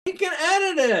He can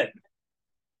edit it.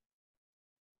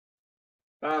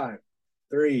 5,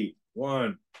 3,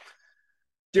 1.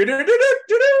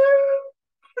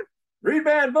 Read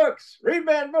banned books. Read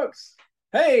banned books.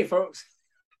 Hey, folks.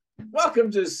 Welcome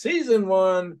to season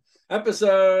 1,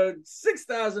 episode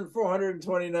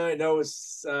 6,429. No,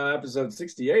 it's episode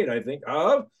 68, I think,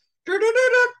 of Hate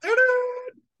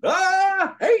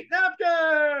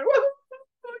Napkin.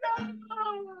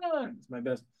 It's my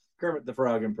best Kermit the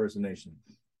Frog impersonation.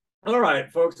 All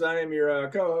right, folks, I am your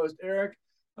co-host, Eric.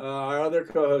 Our other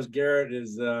co-host, Garrett,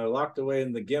 is locked away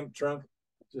in the GIMP trunk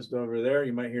just over there.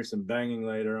 You might hear some banging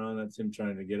later on. That's him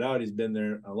trying to get out. He's been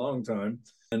there a long time.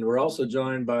 And we're also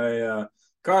joined by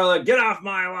Carla, get off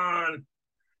my lawn,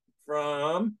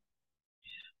 from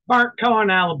Corn,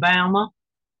 Alabama.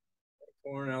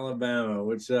 Corn, Alabama,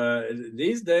 which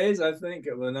these days, I think,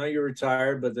 well, now you're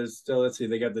retired, but there's still, let's see,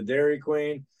 they got the Dairy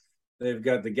Queen. They've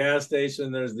got the gas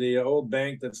station. There's the old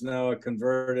bank that's now a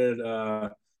converted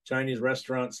Chinese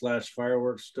restaurant /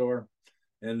 fireworks store,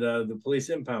 and the police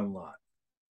impound lot.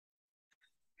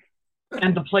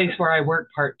 And the place where I work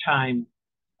part-time.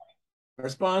 Our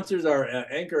sponsors are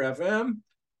Anchor FM.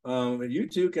 You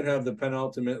too can have the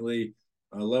penultimately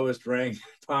lowest ranked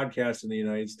podcast in the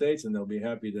United States, and they'll be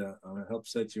happy to help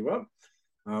set you up.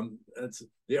 That's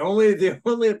the only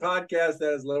podcast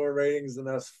that has lower ratings than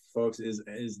us, folks, is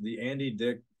the Andy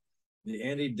Dick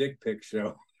Pick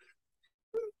Show.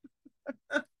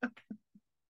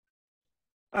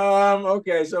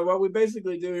 Okay, so what we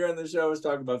basically do here on the show is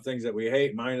talk about things that we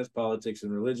hate, minus politics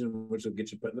and religion, which will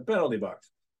get you put in the penalty box.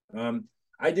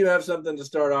 I do have something to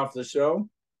start off the show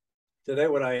today.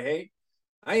 What I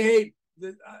hate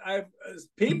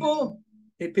people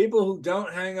who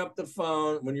don't hang up the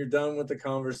phone when you're done with the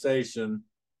conversation,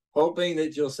 hoping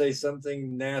that you'll say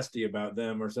something nasty about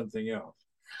them or something else.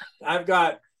 I've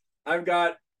got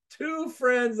 2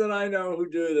 friends that I know who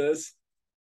do this,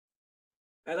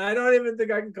 and I don't even think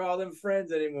I can call them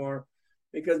friends anymore,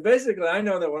 because basically I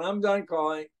know that when I'm done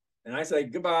calling and I say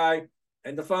goodbye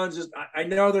and the phone's just, I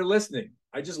know they're listening.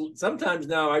 Sometimes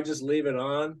now I just leave it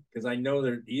on because I know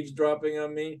they're eavesdropping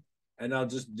on me, and I'll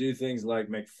just do things like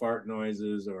make fart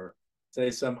noises or say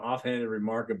some offhanded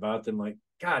remark about them, like,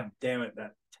 God damn it,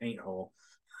 that taint hole.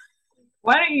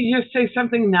 Why don't you just say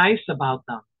something nice about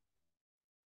them?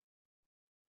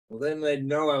 Well, then they'd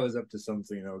know I was up to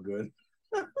something no good.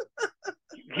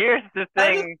 Here's the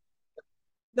thing.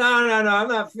 No, I'm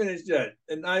not finished yet.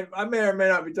 And I may or may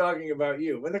not be talking about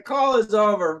you. When the call is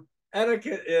over,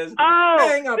 etiquette is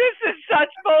hang up. This is such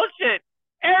bullshit.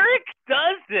 Eric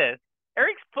does this.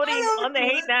 Eric's putting on the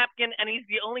hate napkin, and he's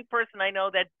the only person I know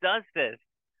that does this.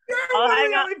 You're one of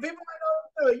the only people I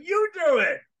know do it. You do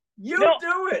it.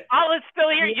 Do it. I'll still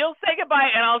hear you. You'll say goodbye,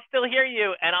 and I'll still hear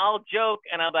you, and I'll joke,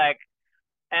 and I'm like,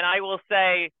 and I will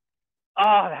say,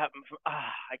 I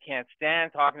can't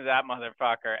stand talking to that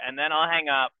motherfucker. And then I'll hang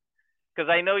up because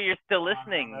I know you're still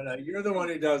listening. No. You're the one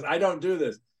who does. I don't do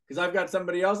this because I've got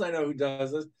somebody else I know who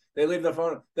does this. They leave the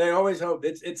phone. They always hope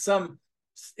it's some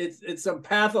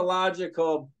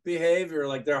pathological behavior.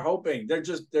 Like they're hoping.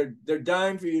 They're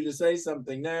dying for you to say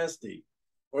something nasty,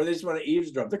 or they just want to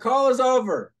eavesdrop. The call is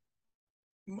over.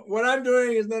 What I'm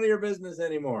doing is none of your business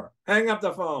anymore. Hang up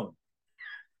the phone.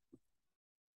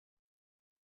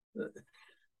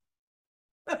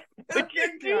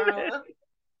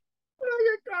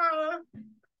 Carla.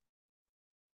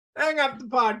 Hang up the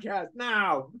podcast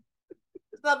now.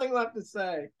 There's nothing left to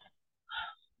say.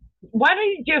 Why don't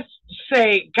you just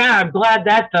say, God, I'm glad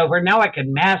that's over. Now I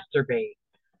can masturbate.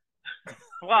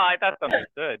 Well, I thought something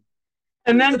good.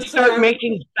 And then start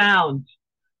making sounds.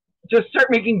 Just start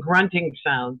making grunting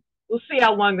sounds. We'll see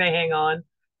how long they hang on.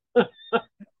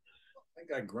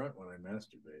 I grunt when I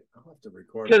masturbate. I'll have to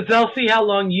record. Because they'll see how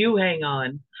long you hang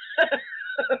on.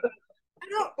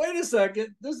 Wait a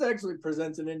second. This actually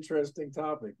presents an interesting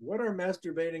topic. What are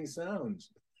masturbating sounds?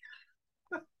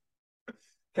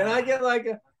 Can I get like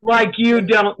you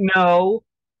don't know?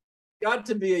 Got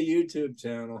to be a YouTube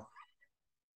channel.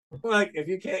 Like if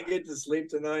you can't get to sleep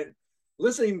tonight,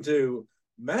 listening to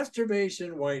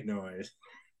masturbation white noise.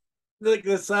 Like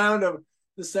the sound of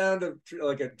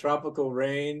like a tropical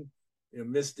rain.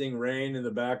 Misting rain in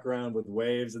the background with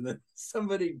waves, and then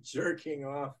somebody jerking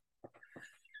off.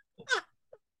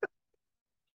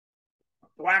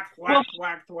 Whack. We'll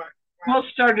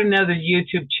start another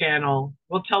YouTube channel.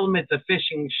 We'll tell them it's a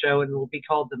fishing show, and it'll be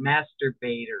called The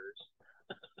Masturbators.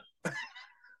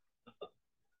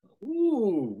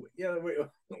 Ooh, yeah.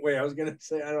 Wait. I was gonna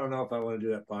say I don't know if I want to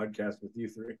do that podcast with you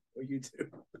 3 or you 2.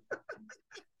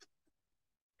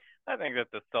 I think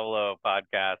that's a solo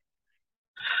podcast.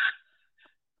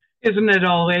 Isn't it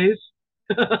always?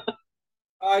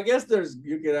 I guess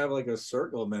you could have like a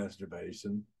circle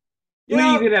masturbation.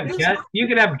 Well, you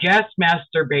could have guest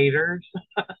masturbators.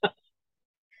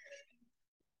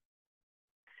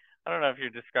 I don't know if you're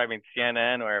describing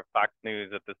CNN or Fox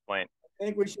News at this point. I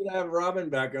think we should have Robin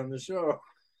back on the show.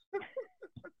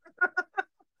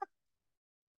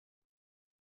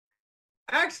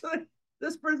 Actually,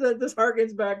 this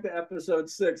harkens back to episode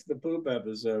 6, the poop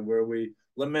episode, where we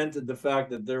lamented the fact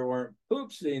that there weren't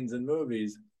poop scenes in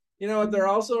movies. You know what? There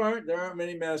aren't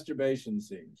many masturbation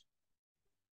scenes,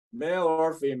 male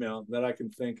or female, that I can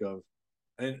think of.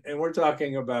 And we're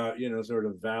talking about, sort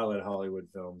of valid Hollywood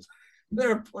films. There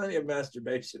are plenty of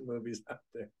masturbation movies out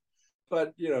there,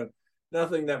 but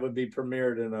nothing that would be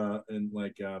premiered in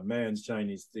like a man's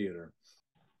Chinese theater.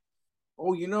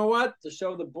 Oh, you know what? The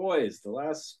show The Boys, the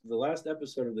last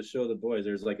episode of the show The Boys,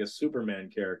 there's like a Superman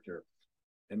character.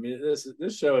 I mean,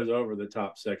 this show is over the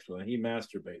top sexual, and he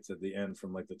masturbates at the end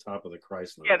from like the top of the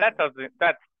Chrysler. Yeah, that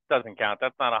doesn't count.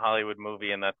 That's not a Hollywood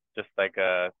movie, and that's just like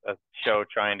a show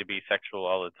trying to be sexual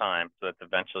all the time. So that's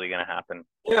eventually going to happen.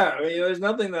 Yeah, I mean, there's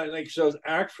nothing that like shows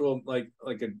actual like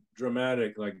a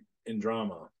dramatic like in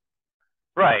drama.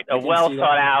 Right, a well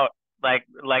thought out like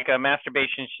a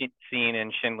masturbation scene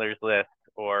in Schindler's List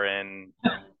or in.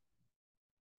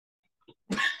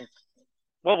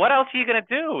 Well, what else are you gonna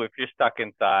do if you're stuck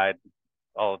inside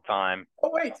all the time?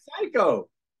 Oh wait,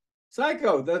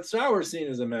 Psycho. That shower scene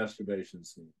is a masturbation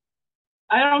scene.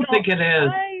 I don't think it is.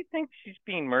 I think she's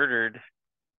being murdered.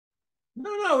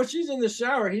 No, she's in the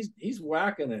shower. He's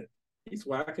whacking it. He's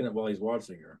whacking it while he's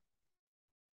watching her.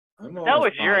 That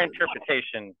was your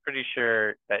interpretation. Pretty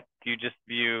sure that you just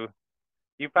view.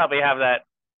 You probably have that.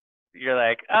 You're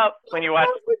like, oh, when you watch.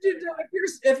 What would you do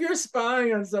if you're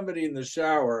spying on somebody in the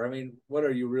shower? I mean, what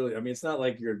are you really? I mean, it's not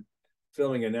like you're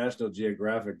filming a National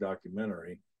Geographic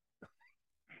documentary.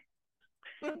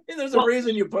 I mean, there's a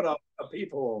reason you put up a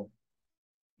peephole.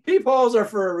 Peepholes are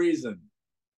for a reason.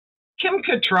 Kim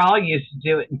Cattrall used to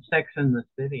do it in Sex and the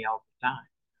City all the time.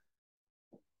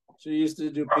 She used to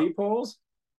do peepholes?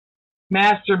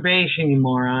 Masturbation, you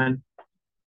moron.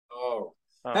 Oh.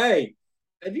 Hey,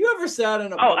 have you ever sat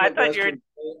in a I thought you're.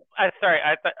 Sorry,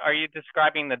 are you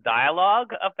describing the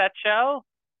dialogue of that show?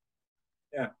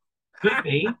 Yeah. Could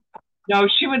be. No,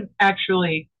 she would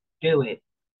actually do it.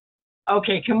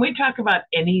 Okay, can we talk about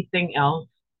anything else?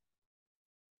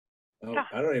 Oh,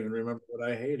 I don't even remember what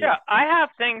I hated. Yeah, I have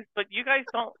things, but you guys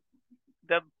don't.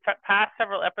 The past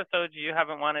several episodes, you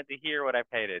haven't wanted to hear what I've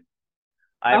hated.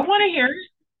 I want to hear.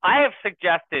 I have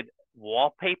suggested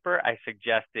wallpaper. I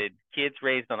suggested kids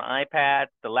raised on iPads.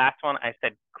 The last one, I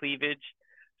said cleavage.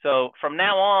 So from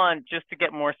now on, just to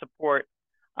get more support,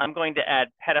 I'm going to add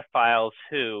pedophiles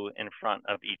who in front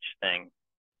of each thing.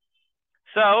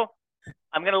 So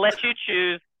I'm going to let you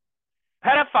choose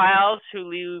pedophiles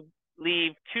who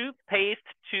leave toothpaste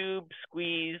tube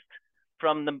squeezed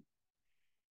from the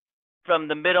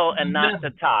middle and not the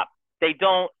top. They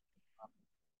don't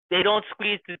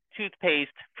squeeze the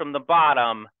toothpaste from the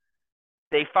bottom.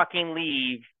 They fucking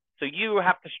leave. So you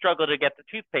have to struggle to get the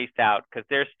toothpaste out because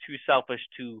they're too selfish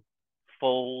to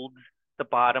fold the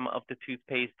bottom of the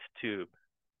toothpaste tube.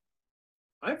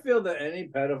 I feel that any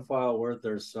pedophile worth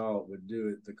their salt would do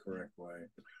it the correct way.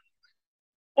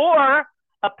 Or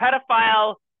a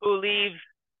pedophile who leaves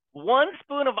 1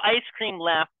 spoon of ice cream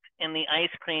left in the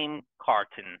ice cream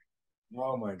carton.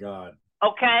 Oh my God.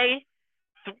 Okay.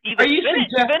 So Are you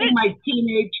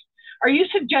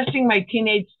suggesting my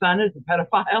teenage son is a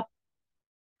pedophile?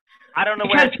 I don't know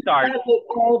where to start. He does it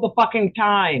all the fucking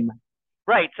time.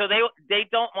 Right. So they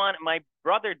don't want. My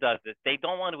brother does this. They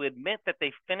don't want to admit that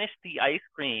they finished the ice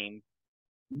cream.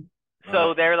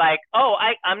 So they're like, "Oh,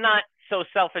 I'm not so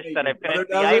selfish that I finished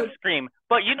the ice cream."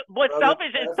 But you know what's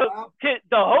selfish is the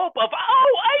hope of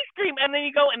ice cream, and then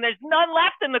you go and there's none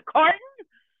left in the carton.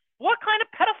 What kind of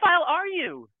pedophile are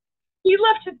you? He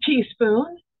left a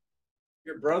teaspoon.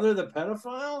 Your brother, the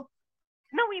pedophile?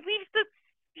 No, he leaves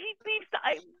the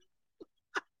ice.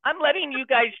 I'm letting you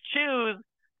guys choose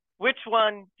which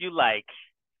one you like.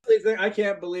 I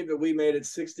can't believe that we made it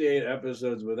 68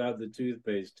 episodes without the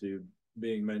toothpaste tube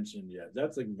being mentioned yet.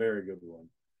 That's a very good one.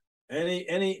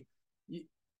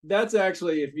 That's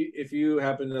actually if you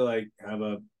happen to like have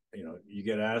you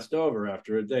get asked over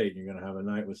after a date, you're gonna have a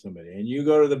night with somebody, and you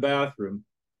go to the bathroom,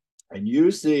 and you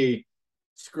see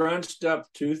scrunched up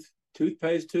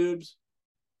toothpaste tubes.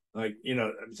 Like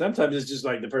sometimes it's just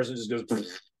like the person just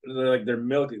goes. They're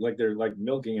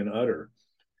milking an udder,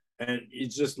 and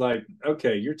it's just like,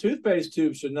 okay, your toothpaste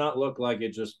tube should not look like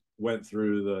it just went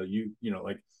through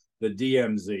like the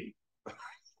DMZ.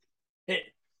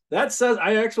 That says,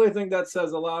 I actually think that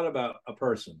says a lot about a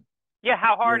person. Yeah,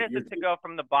 how hard is it to go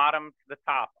from the bottom to the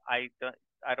top? I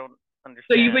don't understand.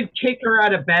 So you would kick her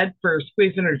out of bed for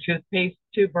squeezing her toothpaste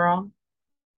tube wrong?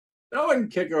 I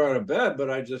wouldn't kick her out of bed, but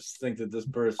I just think that this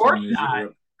person is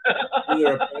not.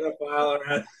 either a pedophile or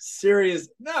a serious.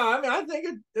 No, I mean, I think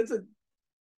this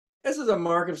is a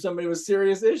mark of somebody with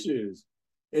serious issues.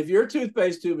 If your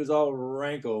toothpaste tube is all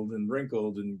rankled and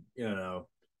wrinkled, and it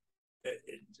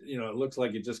looks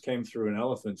like it just came through an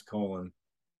elephant's colon,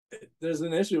 there's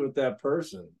an issue with that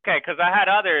person. Okay, because I had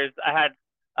others. I had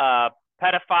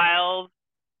pedophiles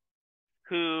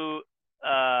who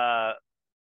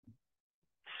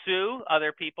sue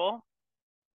other people.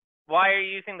 Why are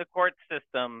you using the court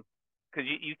system? Because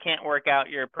you can't work out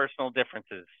your personal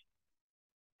differences.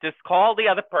 Just call the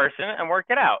other person and work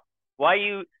it out. Why are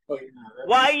you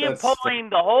pulling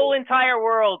the whole entire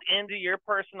world into your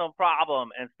personal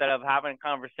problem instead of having a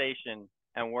conversation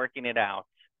and working it out?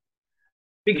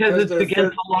 Because it's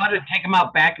against the law to take them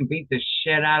out back and beat the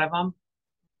shit out of them?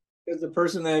 Because the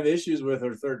person they have issues with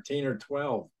are 13 or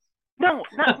 12. No,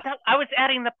 I was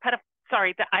adding the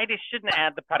Sorry, I just shouldn't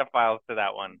add the pedophiles to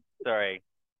that one. Sorry.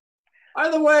 By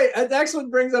the way, it actually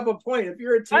brings up a point. If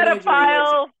you're a teenager,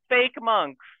 pedophile, fake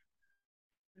monks.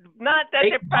 Not that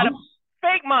fake they're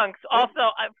fake monks.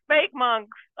 Also, fake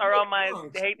monks are on my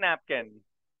hate napkin.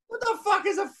 What the fuck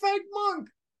is a fake monk?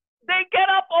 They get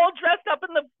up all dressed up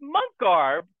in the monk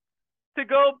garb to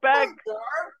go back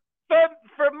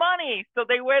for money. So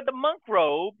they wear the monk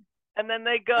robe and then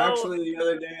they go. Actually, the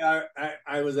other day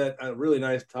I was at a really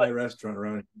nice Thai restaurant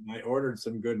around here. I ordered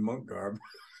some good monk garb.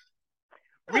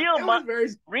 Real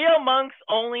monks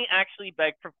only actually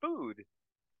beg for food.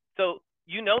 So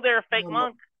they're a fake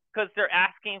monk because they're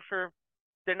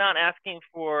not asking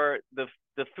for the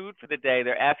food for the day.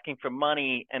 They're asking for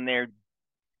money, and they're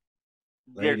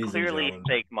clearly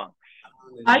fake monks.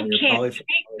 I can't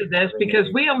speak to this because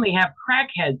we only have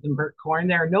crackheads in Burtcorn.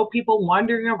 There are no people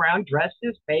wandering around dressed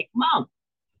as fake monks.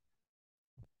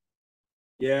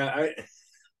 Yeah,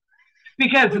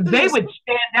 because they would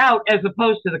stand out as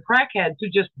opposed to the crackheads who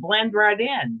just blend right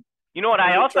in. You know what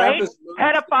I also hate?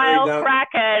 Pedophile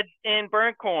crackheads in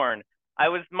Burntcorn.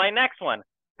 My next one.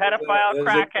 Pedophile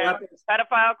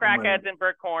crackheads in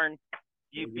Burntcorn.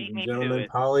 You beat me to it.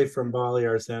 Polly from Bali,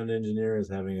 our sound engineer, is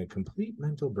having a complete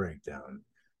mental breakdown.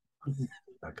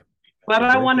 But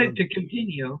I wanted to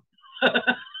continue.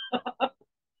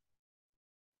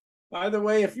 By the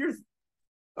way,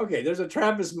 there's a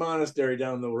Trappist monastery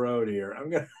down the road here.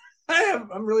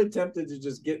 I'm really tempted to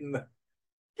just get in the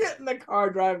car,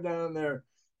 drive down there,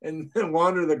 and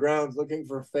wander the grounds looking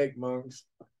for fake monks.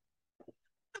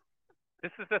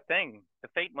 This is the thing. The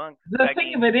fake monks. The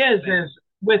thing of it is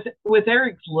with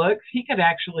Eric's looks, he could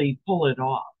actually pull it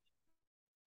off.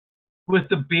 With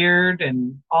the beard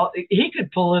and all, he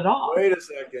could pull it off. Wait a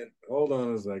second. Hold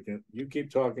on a second. You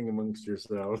keep talking amongst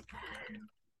yourselves.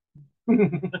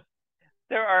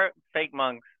 There are fake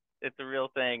monks. It's a real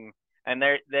thing, and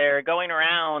they're going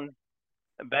around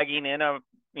begging in a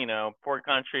poor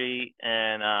country.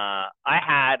 And I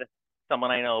had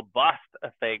someone I know bust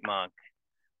a fake monk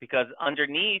because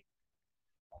underneath,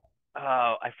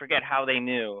 I forget how they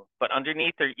knew, but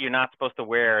underneath you're not supposed to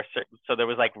wear. So there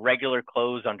was like regular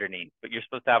clothes underneath, but you're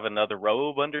supposed to have another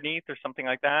robe underneath or something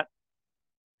like that.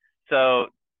 So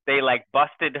they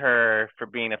busted her for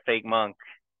being a fake monk.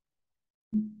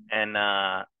 And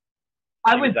I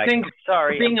would think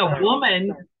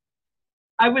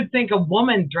I would think a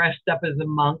woman dressed up as a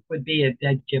monk would be a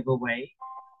dead giveaway.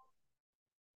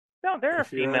 No, there are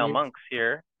female monks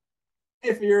here.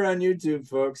 If you're on YouTube,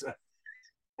 folks,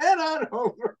 head on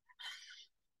over.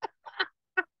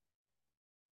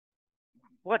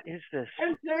 What is this?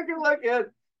 And take a look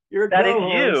at your That is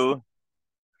you.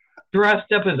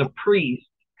 Dressed up as a priest.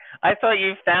 I thought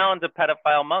you found a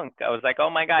pedophile monk. I was like, oh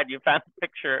my God, you found a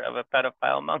picture of a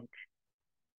pedophile monk.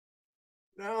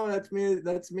 No, that's me.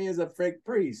 That's me as a fake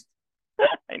priest.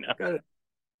 I know. Got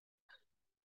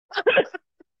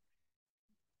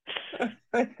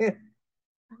it.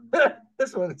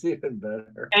 This one's even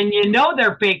better. And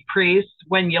they're fake priests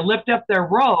when you lift up their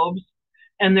robes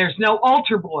and there's no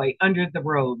altar boy under the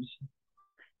robes.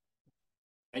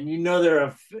 And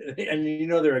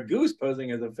they're a goose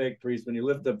posing as a fake priest when you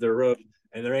lift up their robe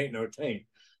and there ain't no taint.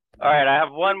 All right, I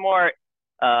have one more.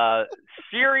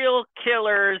 Serial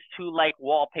killers who like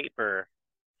wallpaper.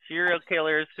 Serial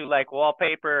killers who like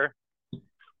wallpaper.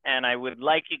 And I would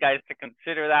like you guys to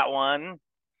consider that one.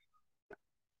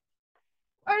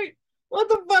 Wait, what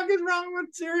the fuck is wrong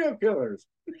with serial killers?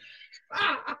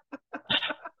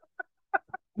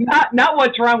 Not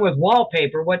what's wrong with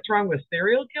wallpaper. What's wrong with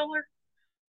serial killer?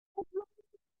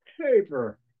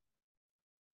 Paper.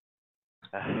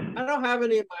 I don't have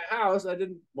any in my house. I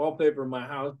didn't wallpaper my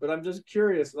house, but I'm just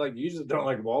curious. Like, you just don't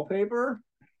like wallpaper?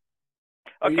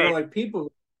 Or you don't Okay, like people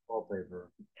who wallpaper?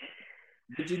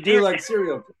 Did you do ser- like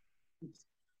serial?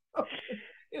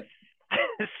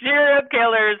 serial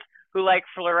killers who like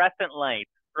fluorescent lights,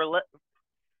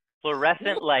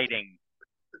 fluorescent lighting.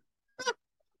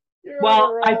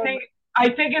 Well, I think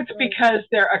it's because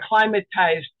they're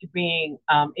acclimatized to being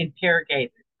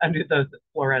interrogated under those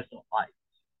fluorescent lights.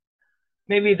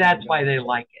 Maybe that's why they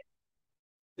like it.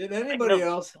 Did anybody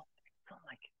else,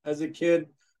 as a kid,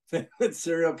 think that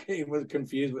serial killer was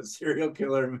confused with serial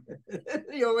killer?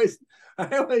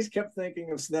 I always kept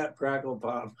thinking of Snap Crackle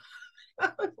Pop.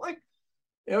 I was like,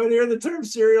 I would hear the term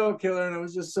serial killer, and I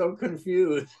was just so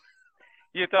confused.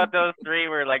 You thought those three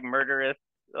were like murderous,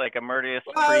 like a murderous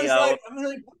Well, trio? I'm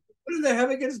like, what do they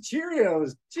have against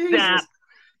Cheerios? Jesus! Snap,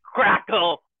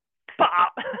 crackle,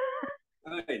 pop.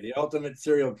 Hey, the ultimate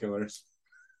serial killers.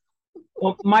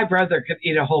 Well, my brother could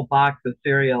eat a whole box of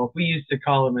cereal. We used to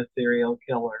call him a serial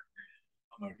killer.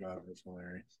 Oh my God, that's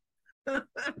hilarious.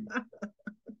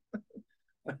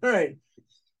 All right.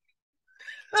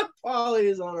 Polly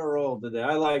is on a roll today.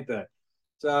 I like that.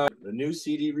 So the new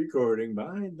CD recording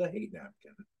by the Hate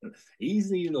Napkin.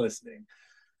 Easy listening.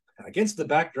 Against the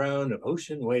background of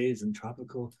ocean waves and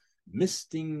tropical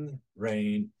misting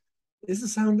rain is the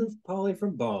sound of Polly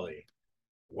from Bali,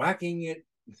 whacking it.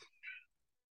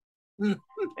 A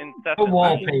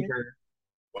wallpaper.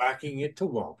 Whacking it to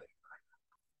wallpaper.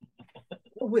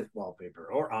 Or with wallpaper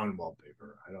or on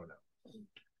wallpaper. I don't know.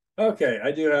 Okay,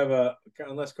 I do have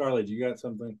unless Carly, do you got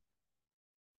something?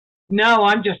 No,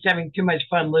 I'm just having too much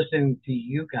fun listening to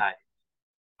you guys.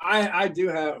 I do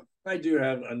have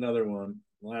another one,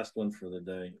 last one for the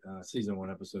day, season 1,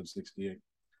 episode 68.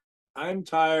 I'm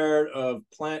tired of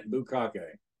plant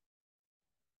bukkake.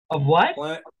 Of what?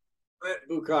 Plant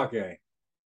bukkake.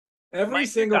 Every Mike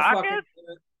single Dukakis? fucking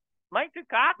Mike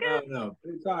Dukakis? no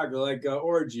bukkake, like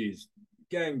orgies,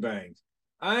 gangbangs.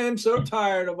 I am so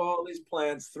tired of all these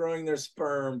plants throwing their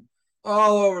sperm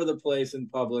all over the place in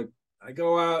public. I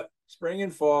go out spring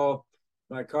and fall.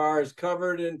 My car is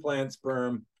covered in plant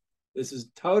sperm. This is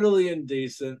totally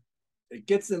indecent. It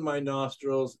gets in my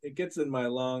nostrils. It gets in my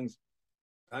lungs.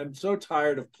 I'm so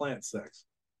tired of plant sex.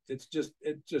 It just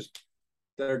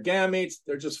they're gametes.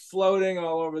 They're just floating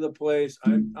all over the place.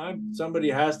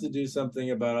 Somebody has to do something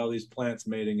about all these plants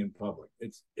mating in public.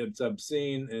 It's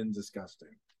obscene and disgusting.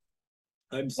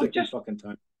 I'm sick and fucking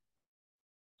tired.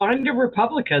 Find a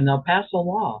Republican, they'll pass a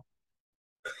law.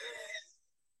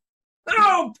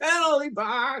 No, penalty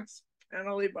box.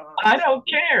 Penalty box. I don't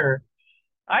care.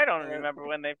 I don't remember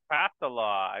when they passed the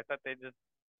law. I thought they just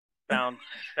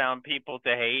found people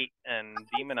to hate and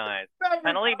demonize.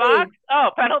 Penalty box?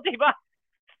 Oh, penalty box.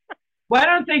 Why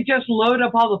don't they just load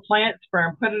up all the plant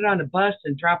sperm, put it on a bus,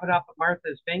 and drop it off at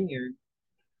Martha's Vineyard?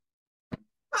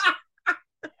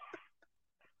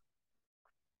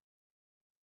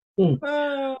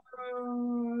 Oh,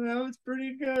 that was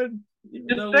pretty good.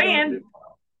 Just saying.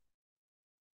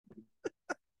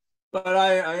 But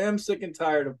I am sick and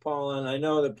tired of pollen. I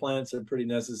know that plants are pretty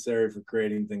necessary for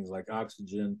creating things like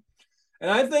oxygen.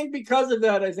 And I think because of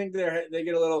that, I think their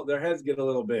heads get a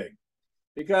little big.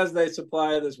 Because they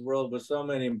supply this world with so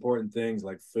many important things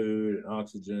like food and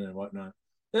oxygen and whatnot.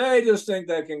 They just think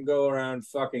they can go around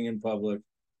fucking in public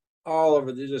all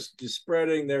over. They're just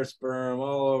spreading their sperm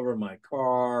all over my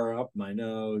car, up my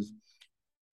nose.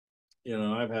 You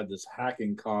know, I've had this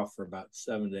hacking cough for about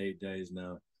 7 to 8 days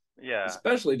now. Yeah.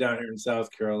 Especially down here in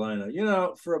South Carolina. You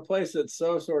know, for a place that's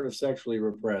so sort of sexually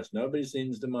repressed, nobody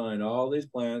seems to mind all these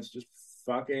plants just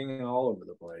fucking all over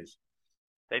the place.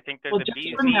 They think they're well, the just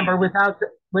bees. remember,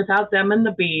 without them and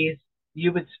the bees,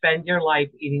 you would spend your life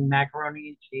eating macaroni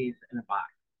and cheese in a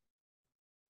box.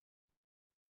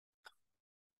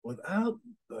 Without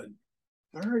the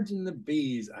birds and the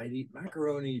bees, I'd eat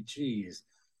macaroni and cheese.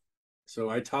 So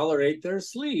I tolerate their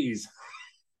sleaze.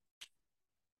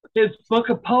 His book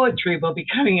of poetry will be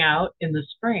coming out in the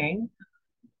spring.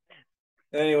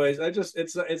 Anyways,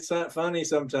 it's not funny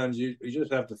sometimes. You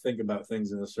just have to think about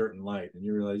things in a certain light, and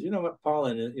you realize, you know what,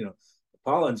 pollen is,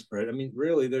 pollen spread. I mean,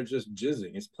 really, they're just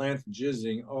jizzing. It's plants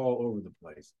jizzing all over the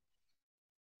place.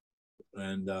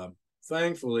 And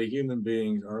thankfully, human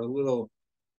beings are a little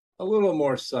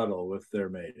more subtle with their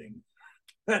mating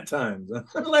at times,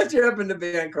 unless you happen to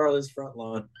be on Carla's front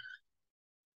lawn.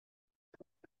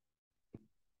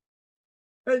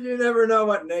 And you never know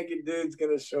what naked dude's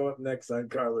gonna show up next on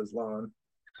Carla's lawn.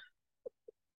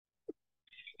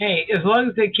 Hey, as long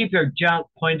as they keep their junk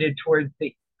pointed towards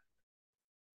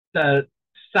the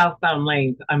southbound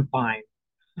lanes, I'm fine.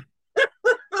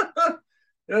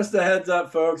 Just a heads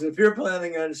up, folks. If you're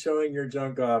planning on showing your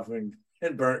junk off in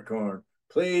burnt corn,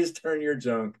 please turn your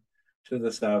junk to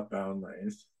the southbound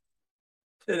lanes.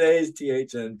 Today's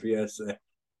THN PSA.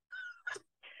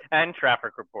 And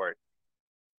traffic report.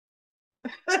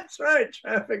 That's right.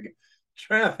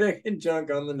 Traffic and junk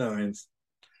on the 9s.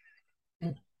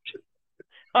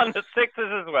 On the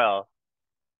 6s as well.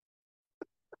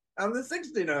 On the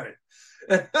 69.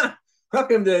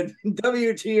 Welcome to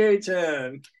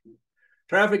WTHN.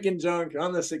 Traffic and junk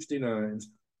on the 69s.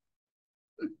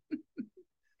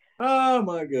 Oh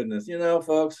my goodness. You know,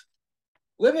 folks,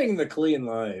 living the clean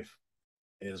life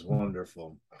is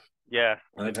wonderful. Yeah.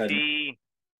 Tea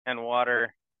and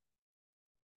water.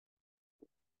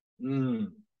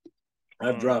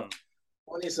 I've dropped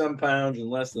 20-some pounds in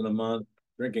less than a month,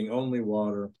 drinking only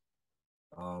water,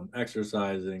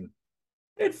 exercising.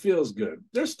 It feels good.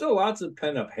 There's still lots of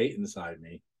pent-up hate inside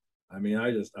me. I mean,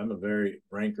 I'm a very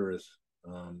rancorous,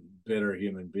 bitter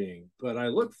human being, but I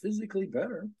look physically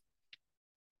better.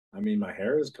 I mean, my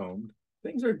hair is combed.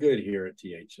 Things are good here at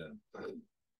THN.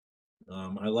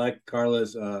 I like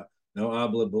Carla's No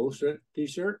Habla Bullshit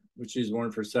t-shirt, which she's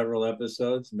worn for several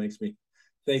episodes. It makes me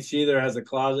think she either has a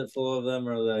closet full of them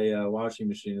or the washing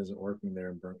machine isn't working there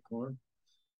in Burnt Corn.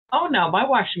 Oh, no, my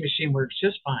washing machine works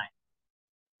just fine.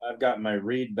 I've got my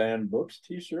Read Banned Books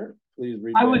t-shirt. Please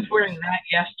read. I was wearing that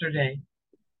yesterday.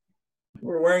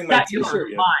 We're wearing my t-shirt.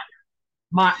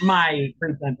 My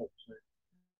presentable shirt.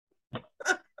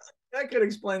 That could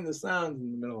explain the sounds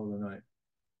in the middle of the night.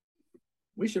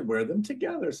 We should wear them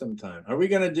together sometime. Are we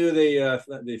going to do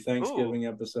the Thanksgiving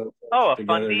episode? Oh,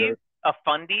 a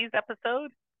Fundies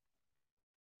episode?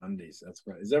 Fundies, that's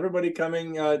right. Is everybody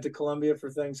coming to Columbia for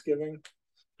Thanksgiving?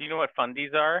 Do you know what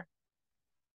Fundies are?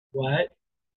 What?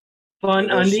 Fun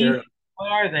undies?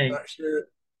 What are they?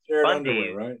 Shared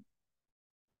underwear, right?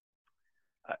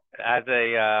 As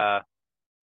a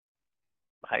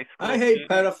high school I hate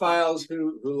pedophiles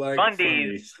who like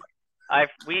Fundies.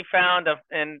 We found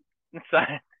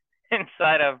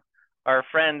inside of our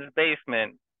friend's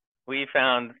basement, we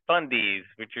found Fundies,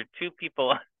 which are two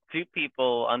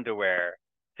people underwear,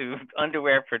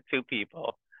 underwear for two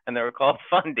people, and they were called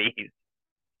Fundies.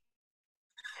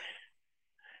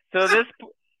 So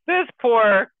this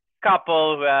poor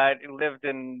couple who lived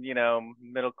in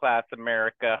middle class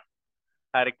America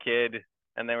had a kid,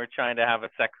 and they were trying to have a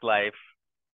sex life,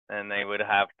 and they would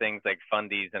have things like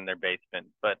Fundies in their basement,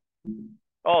 but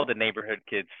all the neighborhood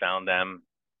kids found them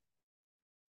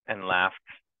and laughed.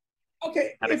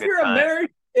 Okay, if you're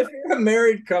a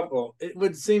married couple, it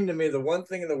would seem to me the one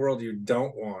thing in the world you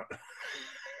don't want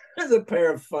is a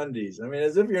pair of Fundies. I mean,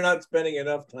 as if you're not spending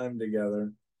enough time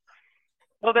together.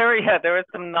 Well, there were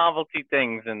some novelty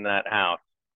things in that house.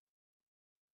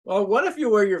 Well, what if you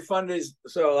wear your Fundies?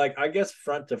 So, like, I guess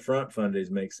front to front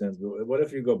Fundies make sense, but what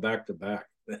if you go back to back?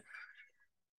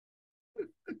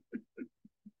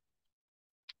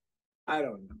 I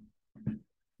don't know.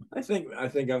 I think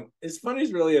is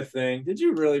Fundies really a thing? Did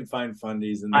you really find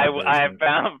Fundies in their basement? I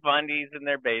found Fundies in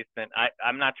their basement.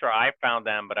 I'm not sure I found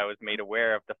them, but I was made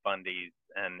aware of the Fundies,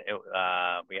 and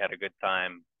we had a good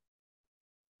time.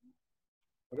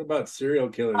 What about serial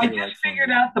killers? I just figured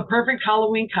out the perfect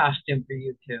Halloween costume for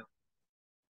you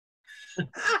two.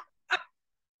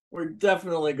 We're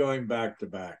definitely going back to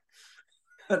back.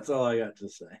 That's all I got to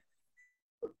say.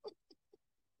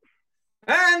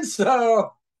 And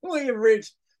so we have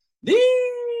reached deep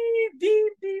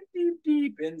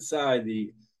inside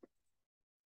the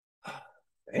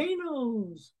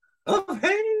annals of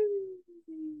hate.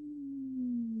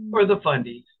 Or the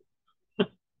Fundies.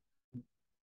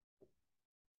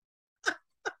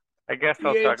 I guess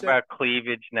I'll talk about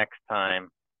cleavage next time.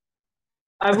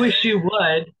 I wish you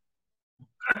would.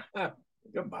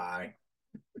 Goodbye.